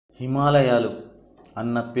హిమాలయాలు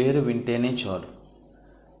అన్న పేరు వింటేనే చాలు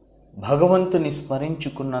భగవంతుని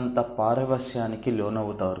స్మరించుకున్నంత పారవస్యానికి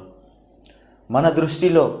లోనవుతారు. మన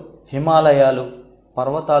దృష్టిలో హిమాలయాలు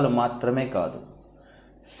పర్వతాలు మాత్రమే కాదు,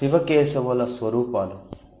 శివకేశవుల స్వరూపాలు.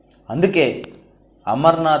 అందుకే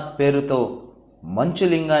అమర్నాథ్ పేరుతో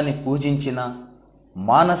మంచులింగాన్ని పూజించిన,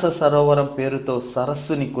 మానస సరోవరం పేరుతో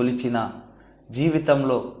సరస్సుని కొలిచిన,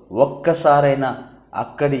 జీవితంలో ఒక్కసారైనా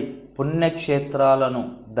అక్కడి పుణ్యక్షేత్రాలను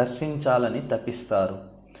దర్శించాలని తపిస్తారు.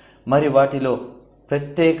 మరి వాటిలో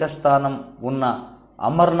ప్రత్యేక స్థానం ఉన్న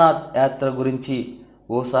అమర్నాథ్ యాత్ర గురించి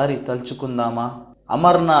ఓసారి తలుచుకుందామా?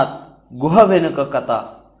 అమర్నాథ్ గుహ వెనుక కథ.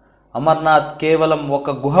 అమర్నాథ్ కేవలం ఒక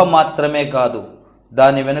గుహ మాత్రమే కాదు,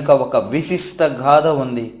 దాని వెనుక ఒక విశిష్ట గాథ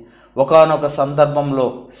ఉంది. ఒకానొక సందర్భంలో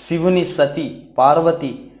శివుని సతి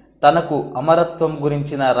పార్వతి తనకు అమరత్వం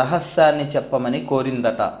గురించిన రహస్యాన్ని చెప్పమని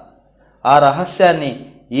కోరిందట. ఆ రహస్యాన్ని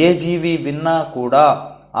ఏ జీవి విన్నా కూడా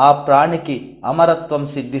ఆ ప్రాణికి అమరత్వం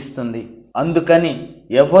సిద్ధిస్తుంది. అందుకని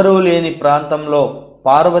ఎవరూ లేని ప్రాంతంలో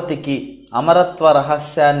పార్వతికి అమరత్వ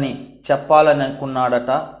రహస్యాన్ని చెప్పాలని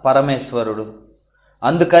అనుకున్నాడట పరమేశ్వరుడు.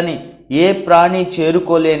 అందుకని ఏ ప్రాణి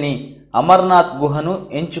చేరుకోలేని అమర్నాథ్ గుహను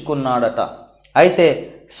ఎంచుకున్నాడట. అయితే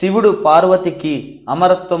శివుడు పార్వతికి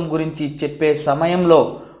అమరత్వం గురించి చెప్పే సమయంలో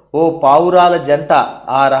ఓ పావురాల జంట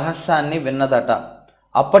ఆ రహస్యాన్ని విన్నదట.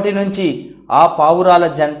 అప్పటి నుంచి ఆ పావురాల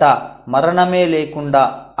జంట మరణమే లేకుండా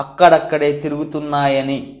అక్కడక్కడే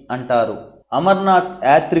తిరుగుతున్నాయని అంటారు. అమర్నాథ్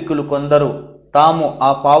యాత్రికులు కొందరు తాము ఆ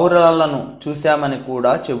పావురాలను చూశామని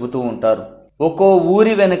కూడా చెబుతూ ఉంటారు. ఒక్కో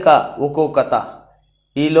ఊరి వెనుక ఒక్కో కథ.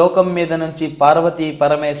 ఈ లోకం మీద నుంచి పార్వతీ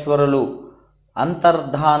పరమేశ్వరులు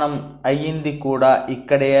అంతర్ధానం అయ్యింది కూడా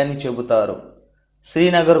ఇక్కడే అని చెబుతారు.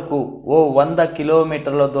 శ్రీనగర్కు ఓ 100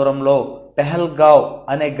 కిలోమీటర్ల దూరంలో పెహల్గావ్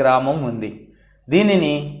అనే గ్రామం ఉంది.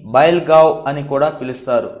 దీనిని బైల్గావ్ అని కూడా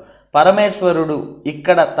పిలుస్తారు. పరమేశ్వరుడు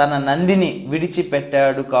ఇక్కడ తన నందిని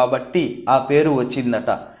విడిచిపెట్టాడు కాబట్టి ఆ పేరు వచ్చిందట.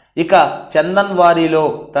 ఇక చందన్వారిలో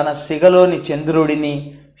తన సిగలోని చంద్రుడిని,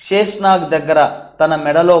 శేష్నాగ్ దగ్గర తన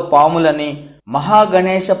మెడలో పాములని,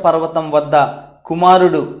 మహాగణేశ పర్వతం వద్ద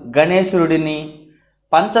కుమారుడు గణేశుడిని,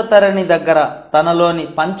 పంచతరణి దగ్గర తనలోని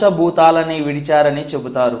పంచభూతాలని విడిచారని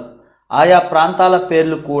చెబుతారు. ఆయా ప్రాంతాల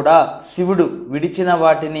పేర్లు కూడా శివుడు విడిచిన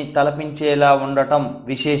వాటిని తలపించేలా ఉండటం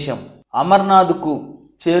విశేషం. అమర్నాథ్కు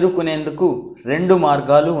చేరుకునేందుకు 2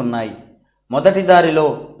 మార్గాలు ఉన్నాయి. మొదటి దారిలో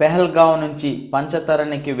పెహల్గావ్ నుంచి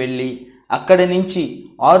పంచతరణికి వెళ్ళి అక్కడి నుంచి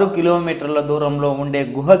 6 కిలోమీటర్ల దూరంలో ఉండే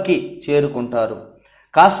గుహకి చేరుకుంటారు.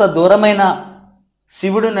 కాస్త దూరమైన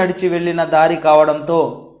శివుడు నడిచి వెళ్ళిన దారి కావడంతో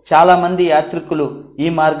చాలామంది యాత్రికులు ఈ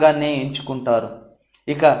మార్గాన్నే ఎంచుకుంటారు.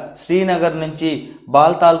 ఇక శ్రీనగర్ నుంచి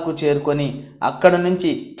బాల్తాల్కు చేరుకొని అక్కడ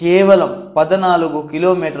నుంచి కేవలం 14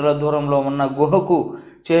 కిలోమీటర్ల దూరంలో ఉన్న గుహకు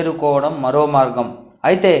చేరుకోవడం మరో మార్గం.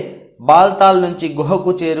 అయితే బాల్తాల్ నుంచి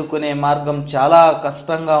గుహకు చేరుకునే మార్గం చాలా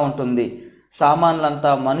కష్టంగా ఉంటుంది.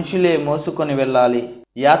 సామాన్లంతా మనుషులే మోసుకొని వెళ్ళాలి.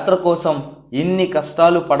 యాత్ర కోసం ఇన్ని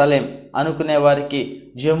కష్టాలు పడలేం అనుకునే వారికి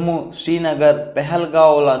జమ్మూ, శ్రీనగర్,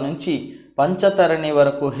 పెహల్గావ్ల నుంచి పంచతరణి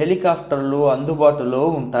వరకు హెలికాప్టర్లు అందుబాటులో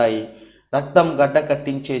ఉంటాయి. రక్తం గడ్డ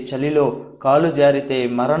కట్టించే చలిలో కాలు జారితే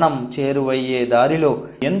మరణం చేరువయ్యే దారిలో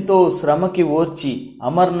ఎంతో శ్రమకి ఓర్చి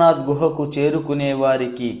అమర్నాథ్ గుహకు చేరుకునే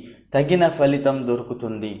వారికి తగిన ఫలితం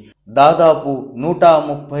దొరుకుతుంది. దాదాపు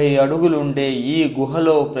 130 అడుగులుండే ఈ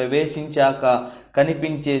గుహలో ప్రవేశించాక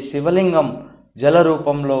కనిపించే శివలింగం జల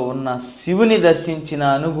రూపంలో ఉన్న శివుని దర్శించిన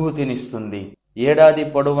అనుభూతినిస్తుంది. ఏడాది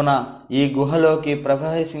పొడవునా ఈ గుహలోకి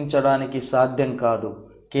ప్రవేశించడానికి సాధ్యం కాదు.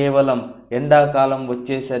 కేవలం ఎండాకాలం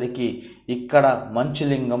వచ్చేసరికి ఇక్కడ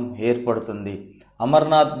మంచులింగం ఏర్పడుతుంది.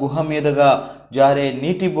 అమర్నాథ్ గుహ మీదుగా జారే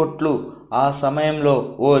నీటి బొట్లు ఆ సమయంలో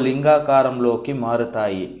ఓ లింగాకారంలోకి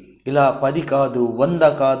మారుతాయి. ఇలా 10 కాదు, 100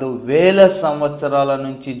 కాదు, 1000 సంవత్సరాల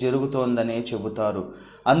నుంచి జరుగుతోందనే చెబుతారు.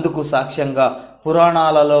 అందుకు సాక్ష్యంగా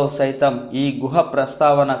పురాణాలలో సైతం ఈ గుహ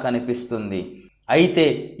ప్రస్తావన కనిపిస్తుంది. అయితే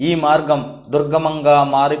ఈ మార్గం దుర్గమంగా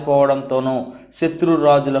మారిపోవడంతోనూ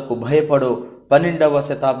శత్రురాజులకు భయపడు 12వ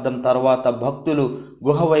శతాబ్దం తర్వాత భక్తులు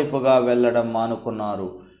గుహ వైపుగా వెళ్ళడం మానుకున్నారు.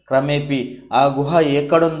 క్రమేపీ ఆ గుహ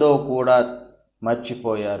ఎక్కడుందో కూడా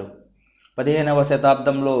మర్చిపోయారు. 15వ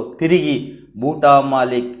శతాబ్దంలో తిరిగి బూటా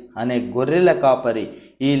మాలిక్ అనే గొర్రెల కాపరి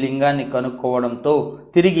ఈ లింగాన్ని కనుక్కోవడంతో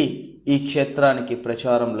తిరిగి ఈ క్షేత్రానికి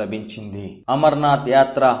ప్రచారం లభించింది. అమర్నాథ్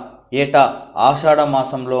యాత్ర ఏటా ఆషాఢ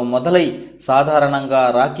మాసంలో మొదలై సాధారణంగా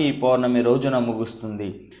రాఖీ పౌర్ణమి రోజున ముగుస్తుంది.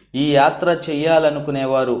 ఈ యాత్ర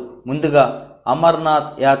చేయాలనుకునేవారు ముందుగా అమర్నాథ్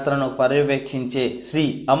యాత్రను పర్యవేక్షించే Shri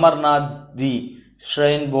Amarnath G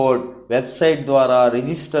shrine board website ద్వారా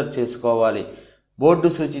రిజిస్టర్ చేసుకోవాలి. బోర్డు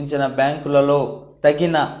సూచించిన బ్యాంకులలో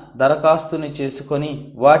తగిన దరఖాస్తుని చేసుకొని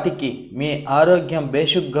వాటికి మీ ఆరోగ్యం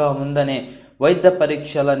బేషుగ్గా ఉందనే వైద్య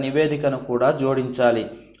పరీక్షల నివేదికను కూడా జోడించాలి.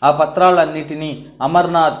 ఆ పత్రాలన్నిటినీ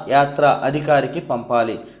అమర్నాథ్ యాత్ర అధికారికి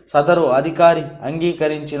పంపాలి. సదరు అధికారి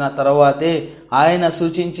అంగీకరించిన తర్వాతే ఆయన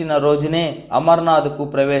సూచించిన రోజునే అమర్నాథ్కు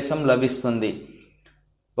ప్రవేశం లభిస్తుంది.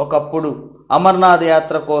 ఒకప్పుడు అమర్నాథ్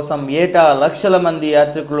యాత్ర కోసం ఏటా లక్షల మంది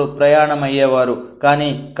యాత్రికులు ప్రయాణమయ్యేవారు. కానీ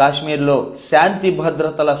కాశ్మీర్లో శాంతి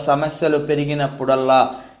భద్రతల సమస్యలు పెరిగినప్పుడల్లా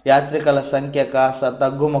యాత్రికుల సంఖ్య కాస్త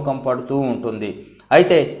తగ్గుముఖం పడుతూ ఉంటుంది.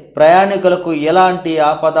 అయితే ప్రయాణికులకు ఎలాంటి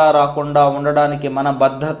ఆపద రాకుండా ఉండడానికి మన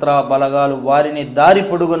భద్రతా బలగాలు వారిని దారి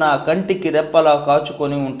పొడుగునా కంటికి రెప్పలా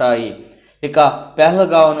కాచుకొని ఉంటాయి. ఇక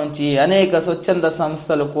పెహల్గావ్ నుంచి అనేక స్వచ్ఛంద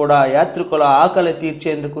సంస్థలు కూడా యాత్రికుల ఆకలి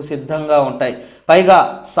తీర్చేందుకు సిద్ధంగా ఉంటాయి. పైగా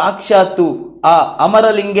సాక్షాత్తు ఆ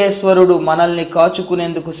అమరలింగేశ్వరుడు మనల్ని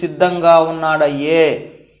కాచుకునేందుకు సిద్ధంగా ఉన్నాడయ్యే.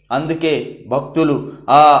 అందుకే భక్తులు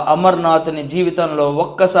ఆ అమర్నాథుని జీవితంలో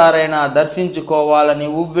ఒక్కసారైనా దర్శించుకోవాలని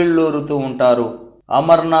ఉవ్విళ్ళూరుతూ ఉంటారు.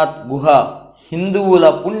 అమర్నాథ్ గుహ హిందువుల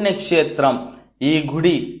పుణ్యక్షేత్రం. ఈ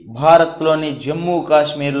గుడి భారత్లోని జమ్మూ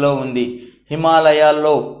కాశ్మీర్లో ఉంది.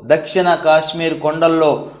 హిమాలయాల్లో దక్షిణ కాశ్మీర్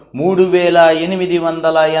కొండల్లో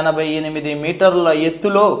 3888 మీటర్ల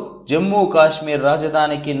ఎత్తులో జమ్మూ కాశ్మీర్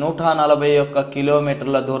రాజధానికి 141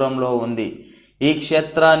 కిలోమీటర్ల దూరంలో ఉంది. ఈ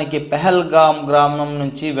క్షేత్రానికి పెహల్గాం గ్రామం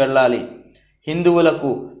నుంచి వెళ్ళాలి.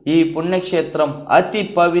 హిందువులకు ఈ పుణ్యక్షేత్రం అతి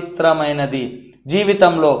పవిత్రమైనది.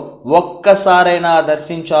 జీవితంలో ఒక్కసారైనా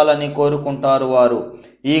దర్శించాలని కోరుకుంటారు వారు.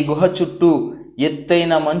 ఈ గుహ చుట్టూ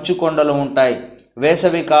ఎత్తైన మంచు కొండలు ఉంటాయి.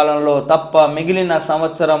 వేసవి కాలంలో తప్ప మిగిలిన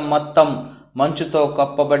సంవత్సరం మొత్తం మంచుతో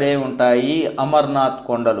కప్పబడే ఉంటాయి అమర్నాథ్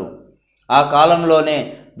కొండలు. ఆ కాలంలోనే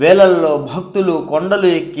వేలల్లో భక్తులు కొండలు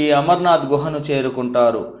ఎక్కి అమర్నాథ్ గుహను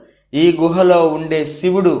చేరుకుంటారు. ఈ గుహలో ఉండే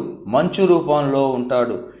శివుడు మంచు రూపంలో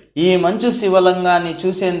ఉంటాడు. ఈ మంచు శివలింగాన్ని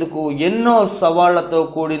చూసేందుకు ఎన్నో సవాళ్లతో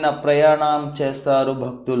కూడిన ప్రయాణం చేస్తారు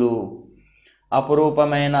భక్తులు.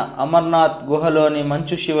 అపురూపమైన అమర్నాథ్ గుహలోని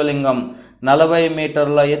మంచు శివలింగం 40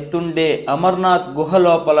 మీటర్ల ఎత్తుండే అమర్నాథ్ గుహ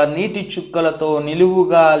లోపల నీటి చుక్కలతో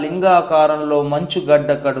నిలువుగా లింగాకారంలో మంచు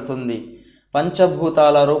గడ్డ కడుతుంది.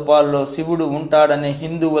 పంచభూతాల రూపాల్లో శివుడు ఉంటాడనే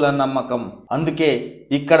హిందువుల నమ్మకం. అందుకే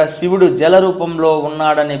ఇక్కడ శివుడు జల రూపంలో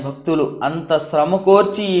ఉన్నాడని భక్తులు అంత శ్రమ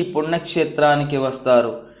కోర్చి ఈ పుణ్యక్షేత్రానికి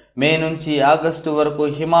వస్తారు. మే నుంచి ఆగస్టు వరకు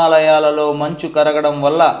హిమాలయాలలో మంచు కరగడం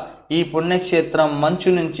వల్ల ఈ పుణ్యక్షేత్రం మంచు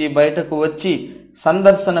నుంచి బయటకు వచ్చి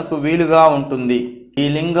సందర్శనకు వీలుగా ఉంటుంది. ఈ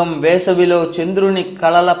లింగం వేసవిలో చంద్రుని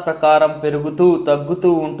కళల ప్రకారం పెరుగుతూ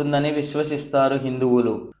తగ్గుతూ ఉంటుందని విశ్వసిస్తారు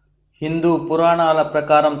హిందువులు. హిందూ పురాణాల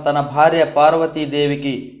ప్రకారం తన భార్య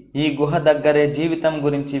పార్వతీదేవికి ఈ గుహ దగ్గరే జీవితం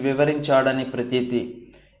గురించి వివరించాడని ప్రతీతి.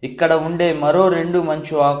 ఇక్కడ ఉండే మరో 2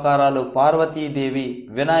 మంచు ఆకారాలు పార్వతీదేవి,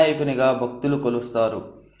 వినాయకునిగా భక్తులు కొలుస్తారు.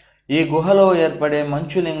 ఈ గుహలో ఏర్పడే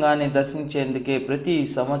మంచులింగాన్ని దర్శించేందుకే ప్రతి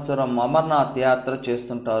సంవత్సరం అమర్నాథ్ యాత్ర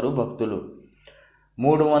చేస్తుంటారు భక్తులు.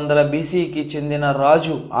 300 BCకి చెందిన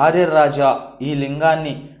రాజు ఆర్యరాజా ఈ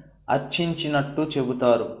లింగాన్ని అర్చించినట్టు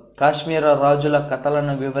చెబుతారు. కాశ్మీర రాజుల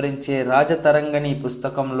కథలను వివరించే రాజతరంగిణి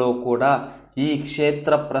పుస్తకంలో కూడా ఈ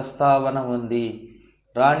క్షేత్ర ప్రస్తావన ఉంది.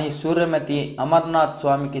 రాణి సూర్యమతి అమర్నాథ్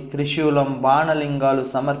స్వామికి త్రిశూలం, బాణలింగాలు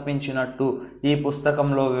సమర్పించినట్టు ఈ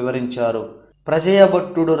పుస్తకంలో వివరించారు.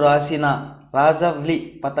 ప్రజయభట్టుడు రాసిన రాజవ్లి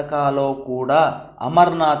పథకాలో కూడా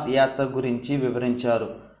అమర్నాథ్ యాత్ర గురించి వివరించారు.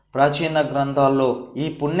 ప్రాచీన గ్రంథాల్లో ఈ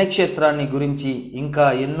పుణ్యక్షేత్రాన్ని గురించి ఇంకా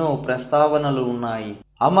ఎన్నో ప్రస్తావనలు ఉన్నాయి.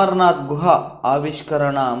 అమర్నాథ్ గుహ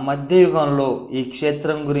ఆవిష్కరణ మధ్యయుగంలో ఈ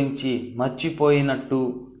క్షేత్రం గురించి మర్చిపోయినట్టు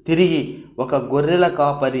తిరిగి ఒక గొర్రెల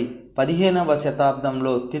కాపరి 15వ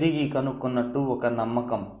శతాబ్దంలో తిరిగి కనుక్కున్నట్టు ఒక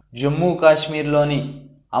నమ్మకం. జమ్మూ కాశ్మీర్లోని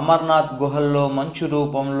అమర్నాథ్ గుహల్లో మంచు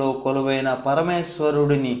రూపంలో కొలువైన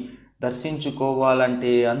పరమేశ్వరుడిని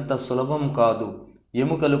దర్శించుకోవాలంటే అంత సులభం కాదు.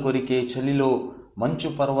 ఎముకలు కొరికే చలిలో మంచు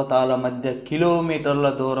పర్వతాల మధ్య కిలోమీటర్ల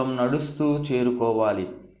దూరం నడుస్తూ చేరుకోవాలి.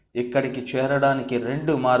 ఇక్కడికి చేరడానికి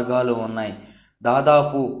 2 మార్గాలు ఉన్నాయి.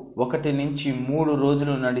 దాదాపు 1 నుంచి 3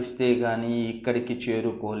 రోజులు నడిస్తే గానీ ఇక్కడికి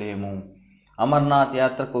చేరుకోలేము. అమర్నాథ్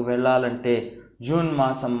యాత్రకు వెళ్ళాలంటే జూన్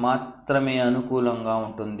మాసం మాత్రమే అనుకూలంగా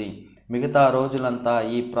ఉంటుంది. మిగతా రోజులంతా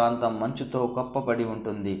ఈ ప్రాంతం మంచుతో కప్పబడి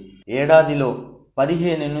ఉంటుంది. ఏడాదిలో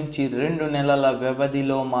 15 నుంచి 2 నెలల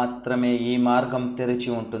వ్యవధిలో మాత్రమే ఈ మార్గం తెరిచి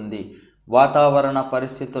ఉంటుంది. వాతావరణ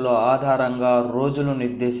పరిస్థితుల ఆధారంగా రోజులు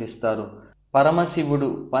నిర్దేశిస్తారు. పరమశివుడు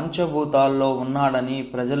పంచభూతాల్లో ఉన్నాడని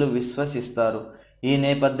ప్రజలు విశ్వసిస్తారు. ఈ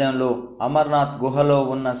నేపథ్యంలో అమర్నాథ్ గుహలో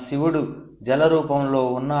ఉన్న శివుడు జలరూపంలో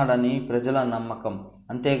ఉన్నాడని ప్రజల నమ్మకం.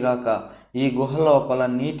 అంతేగాక ఈ గుహ లోపల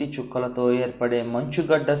నీటి చుక్కలతో ఏర్పడే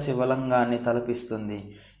మంచుగడ్డ శివలింగాన్ని తలపిస్తుంది.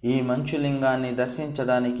 ఈ మంచులింగాన్ని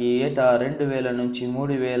దర్శించడానికి ఏటా 2000 నుంచి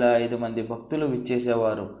 3500 మంది భక్తులు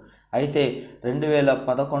విచ్చేసేవారు. అయితే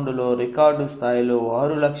 2011లో రికార్డు స్థాయిలో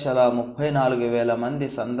 6,34,000 మంది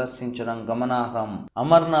సందర్శించడం గమనార్హం.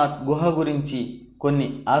 అమర్నాథ్ గుహ గురించి కొన్ని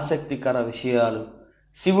ఆసక్తికర విషయాలు.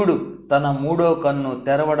 శివుడు తన మూడో కన్ను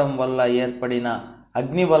తెరవడం వల్ల ఏర్పడిన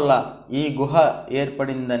అగ్ని వల్ల ఈ గుహ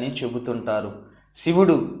ఏర్పడిందని చెబుతుంటారు.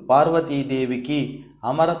 శివుడు పార్వతీదేవికి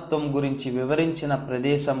అమరత్వం గురించి వివరించిన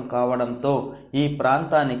ప్రదేశం కావడంతో ఈ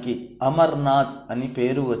ప్రాంతానికి అమర్నాథ్ అని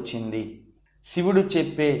పేరు వచ్చింది. శివుడు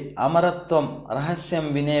చెప్పే అమరత్వం రహస్యం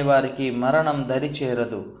వినేవారికి మరణం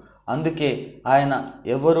దరిచేరదు. అందుకే ఆయన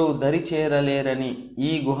ఎవరూ దరిచేరలేరని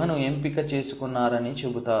ఈ గుహను ఎంపిక చేసుకున్నారని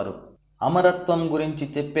చెబుతారు. అమరత్వం గురించి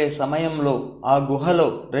చెప్పే సమయంలో ఆ గుహలో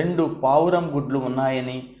 2 పావురం గుడ్లు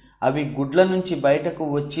ఉన్నాయని, అవి గుడ్ల నుంచి బయటకు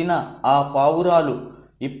వచ్చిన ఆ పావురాలు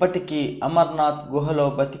ఇప్పటికీ అమర్నాథ్ గుహలో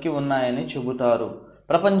బతికి ఉన్నాయని చెబుతారు.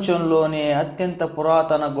 ప్రపంచంలోనే అత్యంత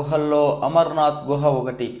పురాతన గుహల్లో అమర్నాథ్ గుహ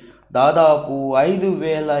ఒకటి. దాదాపు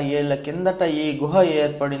 5,000 ఏళ్ల కిందట ఈ గుహ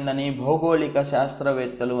ఏర్పడిందని భౌగోళిక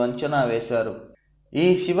శాస్త్రవేత్తలు అంచనా వేశారు. ఈ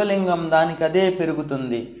శివలింగం దానికదే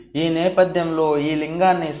పెరుగుతుంది. ఈ నేపథ్యంలో ఈ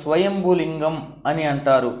లింగాన్ని స్వయంభూలింగం అని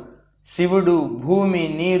అంటారు. శివుడు భూమి,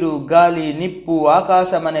 నీరు, గాలి, నిప్పు,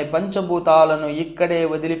 ఆకాశం అనే పంచభూతాలను ఇక్కడే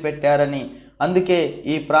వదిలిపెట్టారని, అందుకే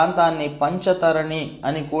ఈ ప్రాంతాన్ని పంచతరణి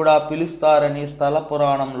అని కూడా పిలుస్తారని స్థల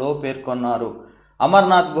పురాణంలో పేర్కొన్నారు.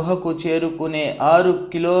 అమర్నాథ్ గుహకు చేరుకునే 6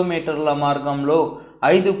 కిలోమీటర్ల మార్గంలో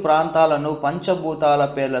 5 ప్రాంతాలను పంచభూతాల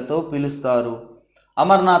పేర్లతో పిలుస్తారు.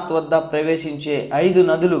 అమర్నాథ్ వద్ద ప్రవేశించే 5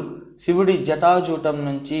 నదులు శివుడి జటాజూటం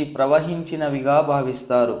నుంచి ప్రవహించినవిగా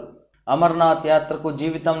భావిస్తారు. అమర్నాథ్ యాత్రకు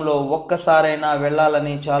జీవితంలో ఒక్కసారైనా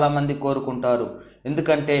వెళ్ళాలని చాలామంది కోరుకుంటారు.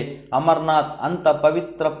 ఎందుకంటే అమర్నాథ్ అంత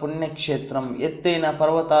పవిత్ర పుణ్యక్షేత్రం. ఎత్తైన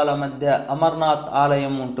పర్వతాల మధ్య అమర్నాథ్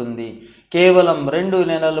ఆలయం ఉంటుంది. కేవలం 2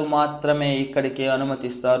 నెలలు మాత్రమే ఇక్కడికి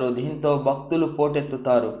అనుమతిస్తారు. దీంతో భక్తులు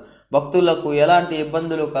పోటెత్తుతారు. భక్తులకు ఎలాంటి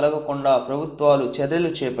ఇబ్బందులు కలగకుండా ప్రభుత్వాలు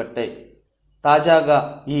చర్యలు చేపట్టాయి. తాజాగా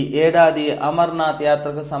ఈ ఏడాది అమర్నాథ్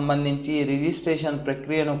యాత్రకు సంబంధించి రిజిస్ట్రేషన్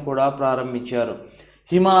ప్రక్రియను కూడా ప్రారంభించారు.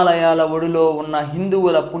 హిమాలయాల ఒడిలో ఉన్న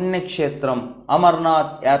హిందువుల పుణ్యక్షేత్రం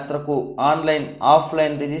అమర్నాథ్ యాత్రకు ఆన్లైన్,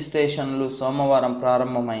 ఆఫ్లైన్ రిజిస్ట్రేషన్లు సోమవారం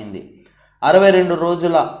ప్రారంభమైంది. 62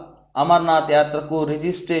 రోజుల అమర్నాథ్ యాత్రకు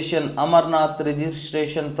అమర్నాథ్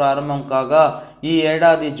రిజిస్ట్రేషన్ ప్రారంభం కాగా ఈ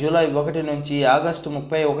ఏడాది జూలై 1 నుంచి ఆగస్టు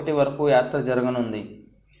 31 వరకు యాత్ర జరగనుంది.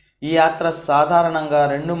 ఈ యాత్ర సాధారణంగా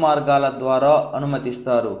 2 మార్గాల ద్వారా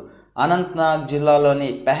అనుమతిస్తారు. అనంతనాగ్ జిల్లాలోని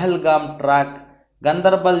పెహల్గామ్ ట్రాక్,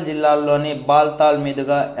 గందర్బల్ జిల్లాలోని బాల్తాల్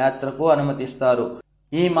మీదుగా యాత్రకు అనుమతిస్తారు.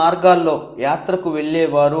 ఈ మార్గాల్లో యాత్రకు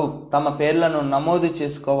వెళ్లేవారు తమ పేర్లను నమోదు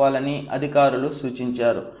చేసుకోవాలని అధికారులు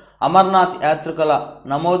సూచించారు. అమర్నాథ్ యాత్రికుల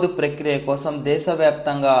నమోదు ప్రక్రియ కోసం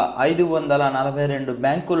దేశవ్యాప్తంగా 542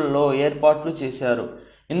 బ్యాంకుల్లో ఏర్పాట్లు చేశారు.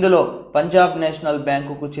 ఇందులో పంజాబ్ నేషనల్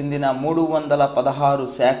బ్యాంకుకు చెందిన 316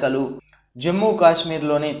 శాఖలు, జమ్మూ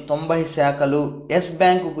కాశ్మీర్లోని 90 శాఖలు, ఎస్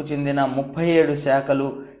బ్యాంకుకు చెందిన 37 శాఖలు,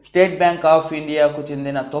 స్టేట్ బ్యాంక్ ఆఫ్ ఇండియాకు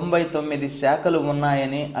చెందిన 99 శాఖలు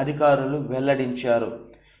ఉన్నాయని అధికారులు వెల్లడించారు.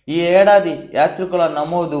 ఈ ఏడాది యాత్రికుల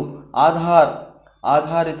నమోదు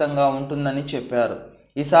ఆధారితంగా ఉంటుందని చెప్పారు.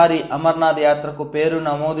 ఈసారి అమర్నాథ్ యాత్రకు పేరు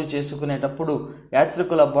నమోదు చేసుకునేటప్పుడు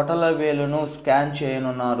యాత్రికుల బొటల వేలును స్కాన్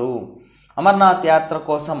చేయనున్నారు. అమర్నాథ్ యాత్ర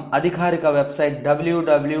కోసం అధికారిక వెబ్సైట్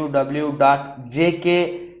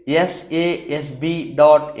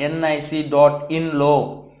www.jksasb.nic.in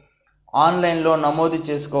ఆన్లైన్లో నమోదు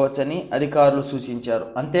చేసుకోవచ్చని అధికారులు సూచించారు.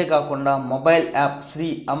 అంతేకాకుండా mobile app Shri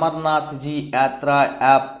Amarnath G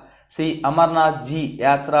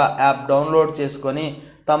యాత్ర యాప్ డౌన్లోడ్ చేసుకొని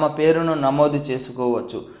తమ పేరును నమోదు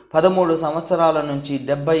చేసుకోవచ్చు. 13 సంవత్సరాల నుంచి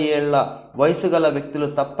 70 ఏళ్ల వయసు గల వ్యక్తులు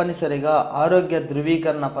తప్పనిసరిగా ఆరోగ్య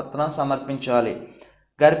ధృవీకరణ పత్రం సమర్పించాలి.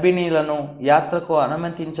 గర్భిణీలను యాత్రకు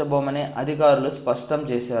అనుమతించబోమని అధికారులు స్పష్టం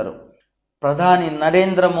చేశారు. ప్రధాని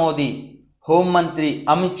నరేంద్ర మోదీ, హోంమంత్రి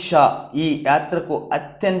అమిత్ షా ఈ యాత్రకు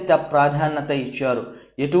అత్యంత ప్రాధాన్యత ఇచ్చారు.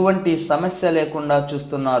 ఎటువంటి సమస్య లేకుండా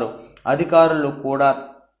చూస్తున్నారు. అధికారులు కూడా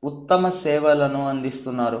ఉత్తమ సేవలను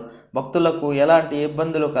అందిస్తున్నారు. భక్తులకు ఎలాంటి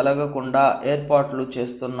ఇబ్బందులు కలగకుండా ఏర్పాట్లు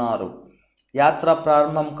చేస్తున్నారు. యాత్ర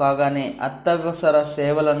ప్రారంభం కాగానే అత్యవసర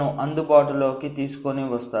సేవలను అందుబాటులోకి తీసుకొని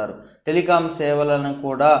వస్తారు. టెలికాం సేవలను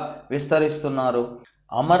కూడా విస్తరిస్తున్నారు.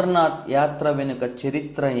 అమర్నాథ్ యాత్ర వెనుక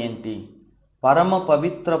చరిత్ర ఏంటి? పరమ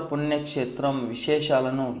పవిత్ర పుణ్యక్షేత్రం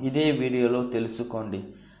విశేషాలను ఇదే వీడియోలో తెలుసుకోండి.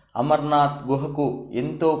 అమర్నాథ్ గుహకు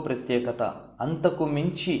ఎంతో ప్రత్యేకత, అంతకు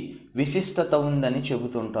మించి విశిష్టత ఉందని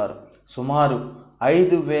చెబుతుంటారు. సుమారు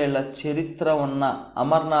 5,000 చరిత్ర ఉన్న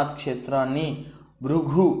అమర్నాథ్ క్షేత్రాన్ని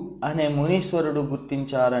భృగు అనే మునీశ్వరుడు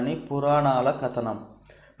గుర్తించారని పురాణాల కథనం.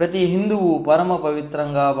 ప్రతి హిందువు పరమ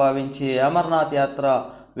పవిత్రంగా భావించే అమర్నాథ్ యాత్ర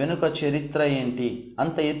వెనుక చరిత్ర ఏంటి?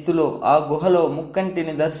 అంత ఎత్తులో ఆ గుహలో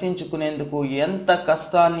ముక్కంటిని దర్శించుకునేందుకు ఎంత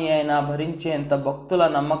కష్టాన్ని అయినా భరించేంత భక్తుల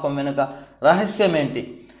నమ్మకం వెనుక రహస్యమేంటి?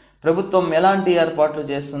 ప్రభుత్వం ఎలాంటి ఏర్పాట్లు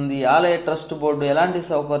చేస్తుంది? ఆలయ ట్రస్ట్ బోర్డు ఎలాంటి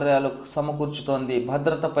సౌకర్యాలు సమకూర్చుతోంది?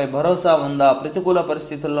 భద్రతపై భరోసా ఉందా? ప్రతికూల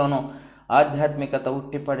పరిస్థితుల్లోనూ ఆధ్యాత్మికత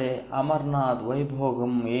ఉట్టిపడే అమర్నాథ్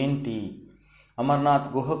వైభోగం ఏంటి? అమర్నాథ్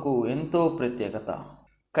గుహకు ఎంతో ప్రత్యేకత.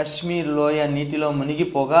 కశ్మీర్ లోయ నీటిలో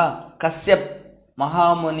మునిగిపోగా కశ్యప్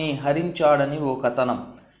మహాముని హరించాడని ఓ కథనం.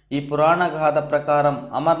 ఈ పురాణ గాథ ప్రకారం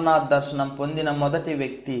అమర్నాథ్ దర్శనం పొందిన మొదటి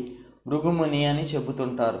వ్యక్తి భృగుముని అని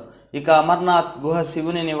చెబుతుంటారు. ఇక అమర్నాథ్ గుహ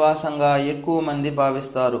శివుని నివాసంగా ఎక్కువ మంది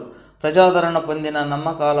భావిస్తారు. ప్రజాదరణ పొందిన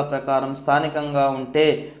నమ్మకాల ప్రకారం స్థానికంగా ఉంటే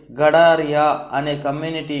గడారియా అనే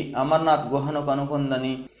కమ్యూనిటీ అమర్నాథ్ గుహను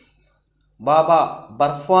కనుగొందని, బాబా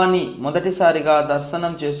బర్ఫానీ మొదటిసారిగా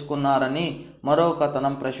దర్శనం చేసుకున్నారని మరో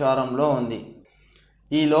కథనం ప్రచారంలో ఉంది.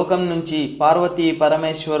 ఈ లోకం నుంచి పార్వతీ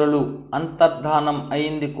పరమేశ్వరులు అంతర్ధానం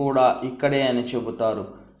అయింది కూడా ఇక్కడే అని చెబుతారు.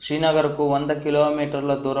 శ్రీనగర్కు 100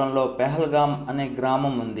 కిలోమీటర్ల దూరంలో పెహల్గాం అనే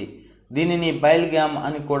గ్రామం ఉంది. దీనిని బైల్గామ్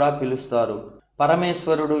అని కూడా పిలుస్తారు.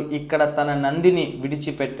 పరమేశ్వరుడు ఇక్కడ తన నందిని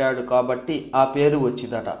విడిచిపెట్టాడు కాబట్టి ఆ పేరు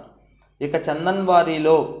వచ్చిదట. ఇక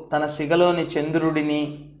చందన్వారిలో తన సిగలోని చంద్రుడిని,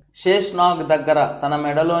 శేష్నాగ్ దగ్గర తన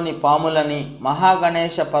మెడలోని పాములని,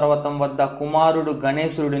 మహాగణేశ పర్వతం వద్ద కుమారుడు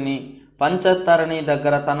గణేశుడిని, పంచతరణి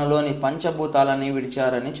దగ్గర తనలోని పంచభూతాలని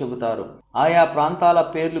విడిచారని చెబుతారు. ఆయా ప్రాంతాల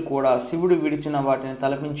పేర్లు కూడా శివుడు విడిచిన వాటిని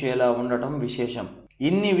తలపించేలా ఉండటం విశేషం.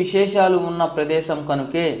 ఇన్ని విశేషాలు ఉన్న ప్రదేశం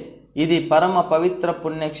కనుకే ఇది పరమ పవిత్ర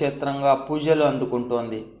పుణ్యక్షేత్రంగా పూజలు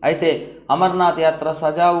అందుకుంటోంది. అయితే అమర్నాథ్ యాత్ర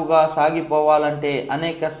సజావుగా సాగిపోవాలంటే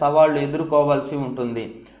అనేక సవాళ్లు ఎదుర్కోవాల్సి ఉంటుంది.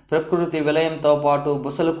 ప్రకృతి విలయంతో పాటు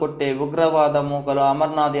బుసలు కొట్టే ఉగ్రవాద మూకలు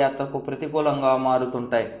అమర్నాథ్ యాత్రకు ప్రతికూలంగా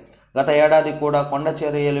మారుతుంటాయి. గత ఏడాది కూడా కొండ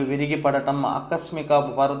చర్యలు విరిగిపడటం, ఆకస్మిక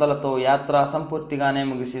వరదలతో యాత్ర అసంపూర్తిగానే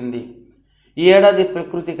ముగిసింది. ఈ ఏడాది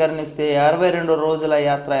ప్రకృతి కరుణిస్తే 62 రోజుల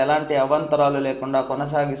యాత్ర ఎలాంటి అవాంతరాలు లేకుండా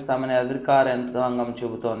కొనసాగిస్తామని అధికార యంత్రాంగం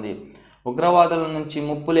చెబుతోంది. ఉగ్రవాదుల నుంచి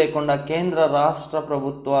ముప్పు లేకుండా కేంద్ర రాష్ట్ర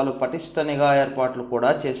ప్రభుత్వాలు పటిష్ట నిఘా ఏర్పాట్లు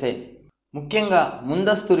కూడా చేశాయి. ముఖ్యంగా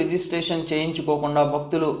ముందస్తు రిజిస్ట్రేషన్ చేయించుకోకుండా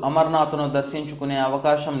భక్తులు అమర్నాథ్ను దర్శించుకునే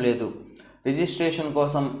అవకాశం లేదు. రిజిస్ట్రేషన్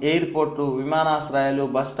కోసం ఎయిర్పోర్ట్లు, విమానాశ్రయాలు,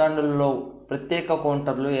 బస్టాండుల్లో ప్రత్యేక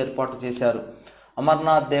కౌంటర్లు ఏర్పాటు చేశారు.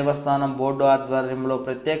 అమర్నాథ్ దేవస్థానం బోర్డు ఆధ్వర్యంలో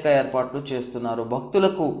ప్రత్యేక ఏర్పాట్లు చేస్తున్నారు.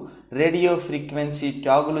 భక్తులకు రేడియో ఫ్రీక్వెన్సీ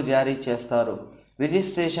ట్యాగులు జారీ చేస్తారు.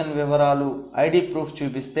 రిజిస్ట్రేషన్ వివరాలు, ఐడి ప్రూఫ్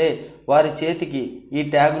చూపిస్తే వారి చేతికి ఈ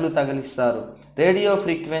ట్యాగులు తగిలిస్తారు. రేడియో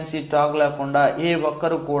ఫ్రీక్వెన్సీ ట్యాగ్ లేకుండా ఏ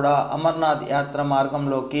ఒక్కరు కూడా అమర్నాథ్ యాత్ర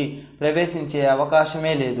మార్గంలోకి ప్రవేశించే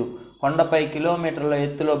అవకాశమే లేదు. కొండపై కిలోమీటర్ల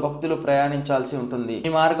ఎత్తులో భక్తులు ప్రయాణించాల్సి ఉంటుంది. ఈ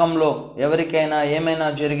మార్గంలో ఎవరికైనా ఏమైనా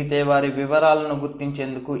జరిగితే వారి వివరాలను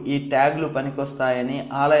గుర్తించేందుకు ఈ ట్యాగ్లు పనికొస్తాయని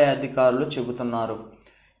ఆలయ అధికారులు చెబుతున్నారు.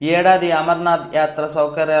 ఈ ఏడాది అమర్నాథ్ యాత్ర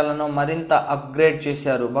సౌకర్యాలను మరింత అప్గ్రేడ్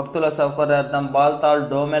చేశారు. భక్తుల సౌకర్యార్థం బాల్తాల్,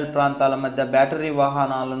 డోమెల్ ప్రాంతాల మధ్య బ్యాటరీ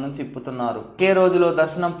వాహనాలను తిప్పుతున్నారు. ఒకే రోజులో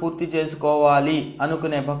దర్శనం పూర్తి చేసుకోవాలి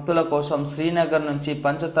అనుకునే భక్తుల కోసం శ్రీనగర్ నుంచి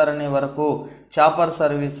పంచతరణి వరకు చాపర్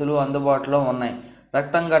సర్వీసులు అందుబాటులో ఉన్నాయి.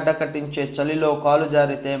 రక్తం గడ్డకట్టించే చలిలో కాలు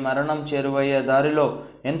జారితే మరణం చేరువయ్యే దారిలో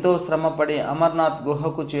ఎంతో శ్రమపడి అమర్నాథ్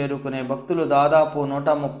గుహకు చేరుకునే భక్తులు దాదాపు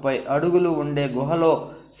 130 అడుగులు ఉండే గుహలో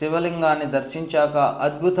శివలింగాన్ని దర్శించాక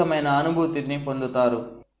అద్భుతమైన అనుభూతిని పొందుతారు.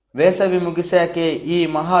 వేసవి ముగిశాకే ఈ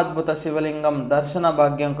మహాద్భుత శివలింగం దర్శన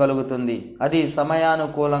భాగ్యం కలుగుతుంది. అది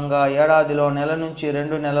సమయానుకూలంగా ఏడాదిలో నెల నుంచి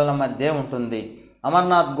 2 నెలల మధ్య ఉంటుంది.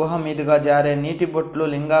 అమర్నాథ్ గుహ మీదుగా జారే నీటి బొట్లు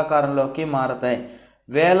లింగాకారంలోకి మారతాయి.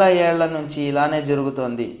 వేల ఏళ్ల నుంచి ఇలానే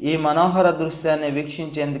జరుగుతోంది. ఈ మనోహర దృశ్యాన్ని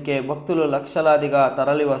వీక్షించేందుకే భక్తులు లక్షలాదిగా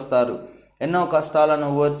తరలి వస్తారు. ఎన్నో కష్టాలను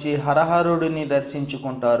ఓర్చి హరహరుడిని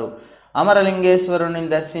దర్శించుకుంటారు. అమరలింగేశ్వరుని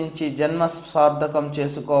దర్శించి జన్మ సార్థకం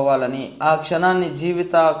చేసుకోవాలని, ఆ క్షణాన్ని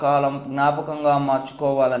జీవితకాలం జ్ఞాపకంగా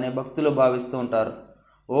మార్చుకోవాలని భక్తులు భావిస్తూ ఉంటారు.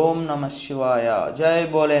 ఓం నమః శివాయ. జై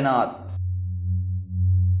భోలేనాథ్.